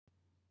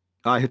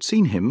I had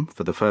seen him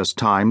for the first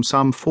time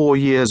some 4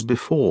 years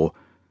before,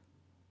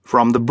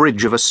 from the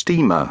bridge of a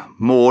steamer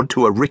moored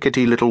to a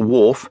rickety little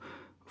wharf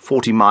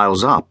 40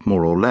 miles up,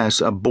 more or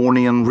less, a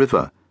Bornean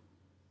river.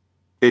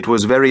 It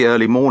was very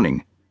early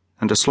morning,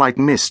 and a slight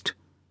mist,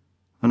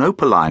 an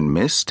opaline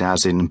mist,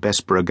 as in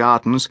Bessborough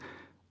Gardens,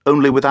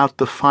 only without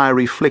the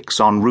fiery flicks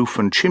on roof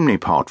and chimney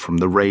pot from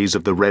the rays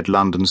of the red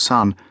London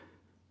sun,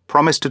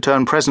 promised to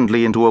turn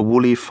presently into a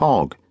woolly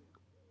fog.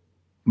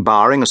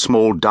 Barring a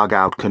small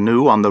dug-out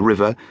canoe on the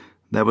river,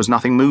 there was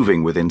nothing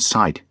moving within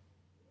sight.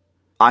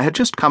 I had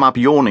just come up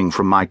yawning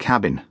from my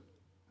cabin.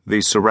 The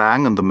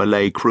serang and the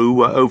Malay crew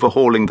were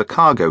overhauling the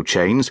cargo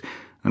chains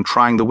and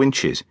trying the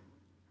winches.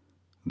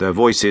 Their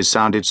voices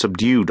sounded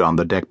subdued on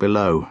the deck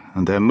below,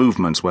 and their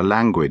movements were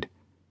languid.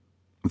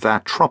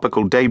 That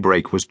tropical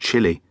daybreak was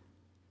chilly.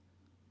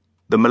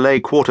 The Malay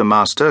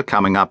quartermaster,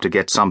 coming up to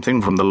get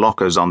something from the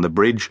lockers on the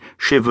bridge,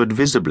 shivered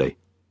visibly.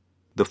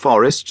 The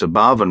forests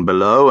above and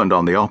below and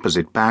on the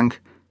opposite bank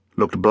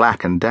looked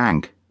black and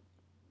dank.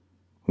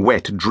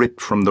 Wet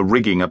dripped from the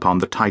rigging upon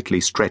the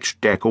tightly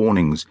stretched deck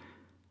awnings,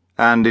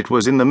 and it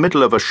was in the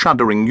middle of a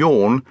shuddering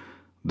yawn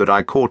that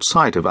I caught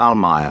sight of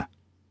Almayer.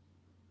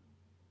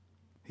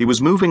 He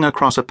was moving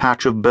across a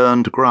patch of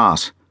burned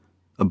grass,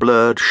 a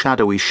blurred,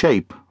 shadowy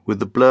shape with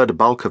the blurred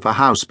bulk of a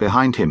house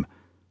behind him,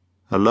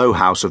 a low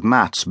house of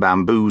mats,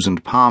 bamboos,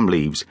 and palm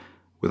leaves,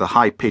 with a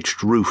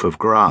high-pitched roof of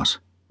grass.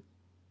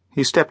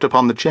 He stepped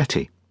upon the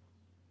jetty.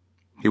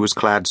 He was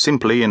clad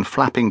simply in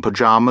flapping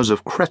pyjamas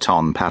of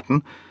cretonne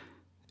pattern,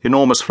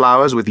 enormous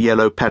flowers with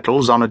yellow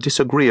petals on a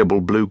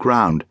disagreeable blue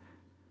ground,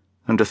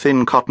 and a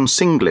thin cotton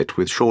singlet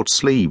with short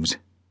sleeves.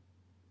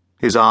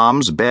 His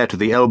arms, bare to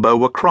the elbow,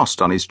 were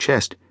crossed on his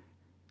chest.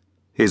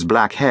 His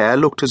black hair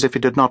looked as if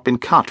it had not been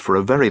cut for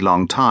a very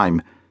long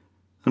time,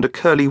 and a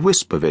curly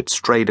wisp of it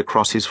strayed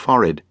across his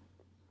forehead.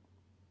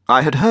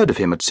 I had heard of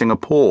him at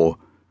Singapore.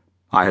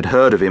 I had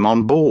heard of him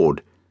on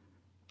board.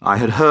 I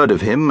had heard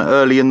of him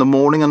early in the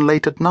morning and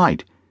late at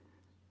night.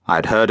 I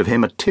had heard of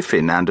him at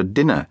tiffin and at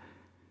dinner.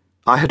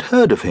 I had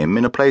heard of him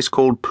in a place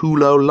called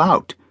Pulau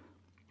Laut,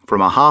 from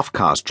a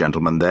half-caste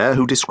gentleman there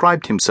who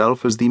described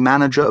himself as the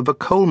manager of a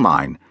coal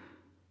mine,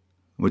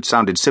 which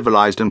sounded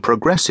civilized and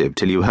progressive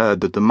till you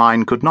heard that the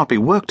mine could not be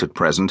worked at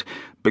present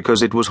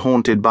because it was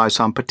haunted by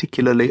some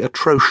particularly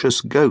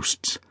atrocious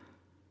ghosts.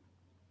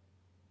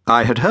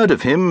 I had heard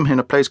of him in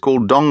a place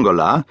called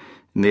Dongola,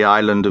 in the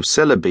island of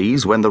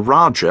Celebes, when the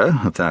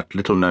Rajah of that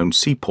little-known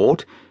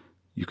seaport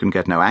 — you can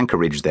get no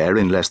anchorage there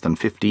in less than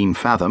 15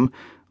 fathom,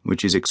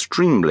 which is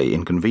extremely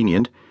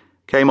inconvenient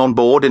 — came on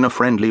board in a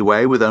friendly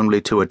way with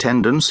only 2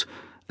 attendants,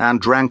 and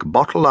drank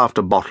bottle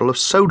after bottle of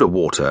soda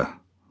water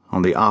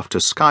on the after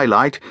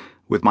skylight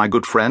with my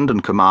good friend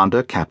and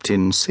commander,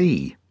 Captain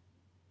C.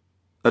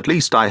 At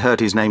least I heard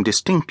his name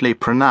distinctly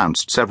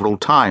pronounced several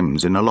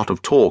times in a lot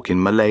of talk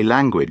in Malay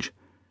language.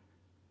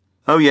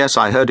 Oh yes,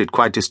 I heard it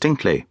quite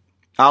distinctly.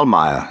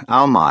 Almayer,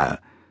 Almayer,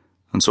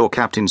 and saw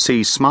Captain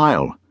C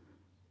smile,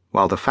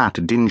 while the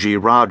fat, dingy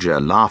Rajah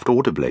laughed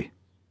audibly.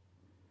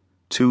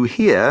 To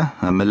hear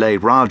a Malay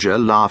Rajah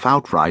laugh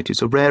outright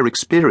is a rare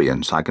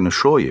experience, I can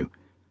assure you.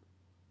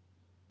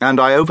 And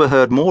I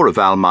overheard more of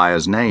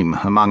Almayer's name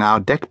among our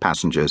deck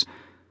passengers,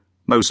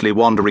 mostly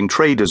wandering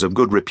traders of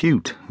good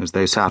repute, as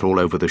they sat all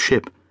over the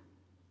ship,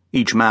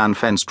 each man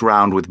fenced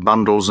round with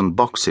bundles and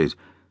boxes,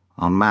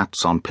 on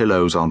mats, on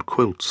pillows, on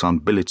quilts, on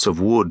billets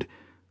of wood,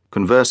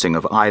 conversing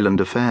of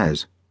island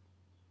affairs.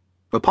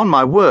 Upon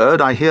my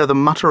word, I hear the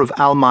mutter of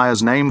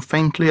Almayer's name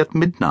faintly at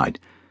midnight,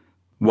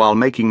 while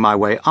making my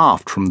way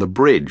aft from the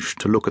bridge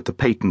to look at the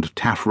patent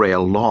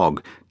taffrail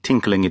log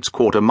tinkling its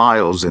 1/4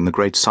 miles in the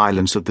great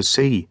silence of the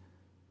sea.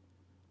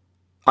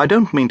 I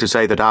don't mean to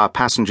say that our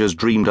passengers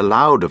dreamed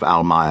aloud of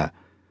Almayer,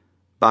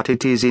 but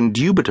it is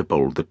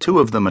indubitable that 2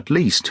 of them at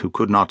least, who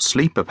could not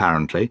sleep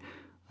apparently,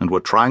 and were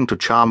trying to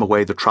charm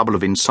away the trouble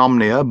of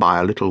insomnia by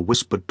a little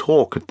whispered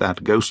talk at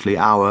that ghostly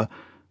hour,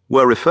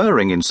 were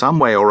referring in some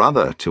way or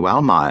other to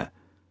Almayer.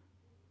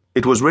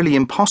 It was really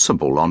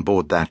impossible on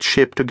board that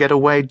ship to get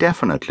away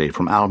definitely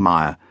from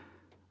Almayer,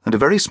 and a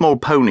very small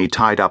pony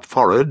tied up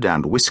forward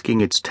and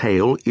whisking its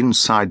tail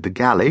inside the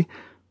galley,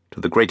 to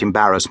the great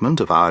embarrassment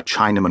of our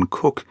Chinaman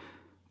cook,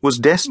 was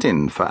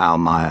destined for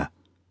Almayer.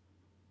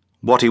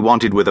 What he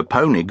wanted with a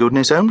pony,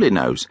 goodness only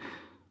knows,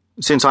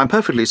 since I'm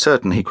perfectly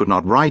certain he could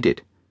not ride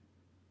it.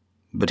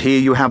 But here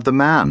you have the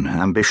man,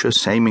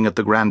 ambitious, aiming at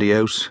the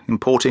grandiose,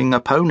 importing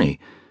a pony,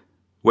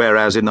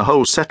 whereas in the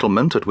whole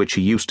settlement at which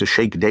he used to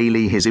shake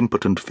daily his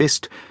impotent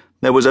fist,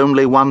 there was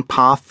only one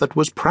path that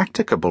was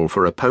practicable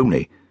for a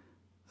pony,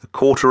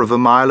 1/4 of a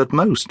mile at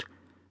most,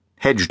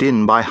 hedged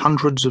in by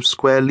hundreds of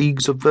square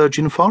leagues of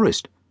virgin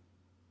forest.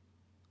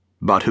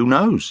 But who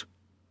knows?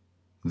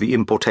 The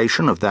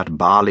importation of that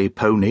barley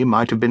pony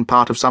might have been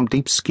part of some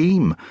deep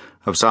scheme,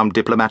 of some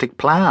diplomatic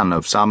plan,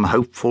 of some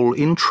hopeful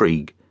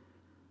intrigue.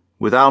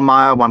 With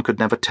Almayer one could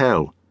never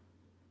tell.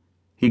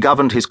 He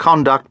governed his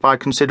conduct by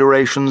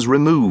considerations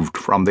removed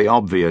from the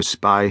obvious,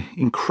 by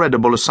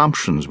incredible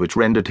assumptions which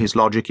rendered his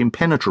logic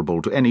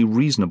impenetrable to any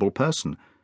reasonable person.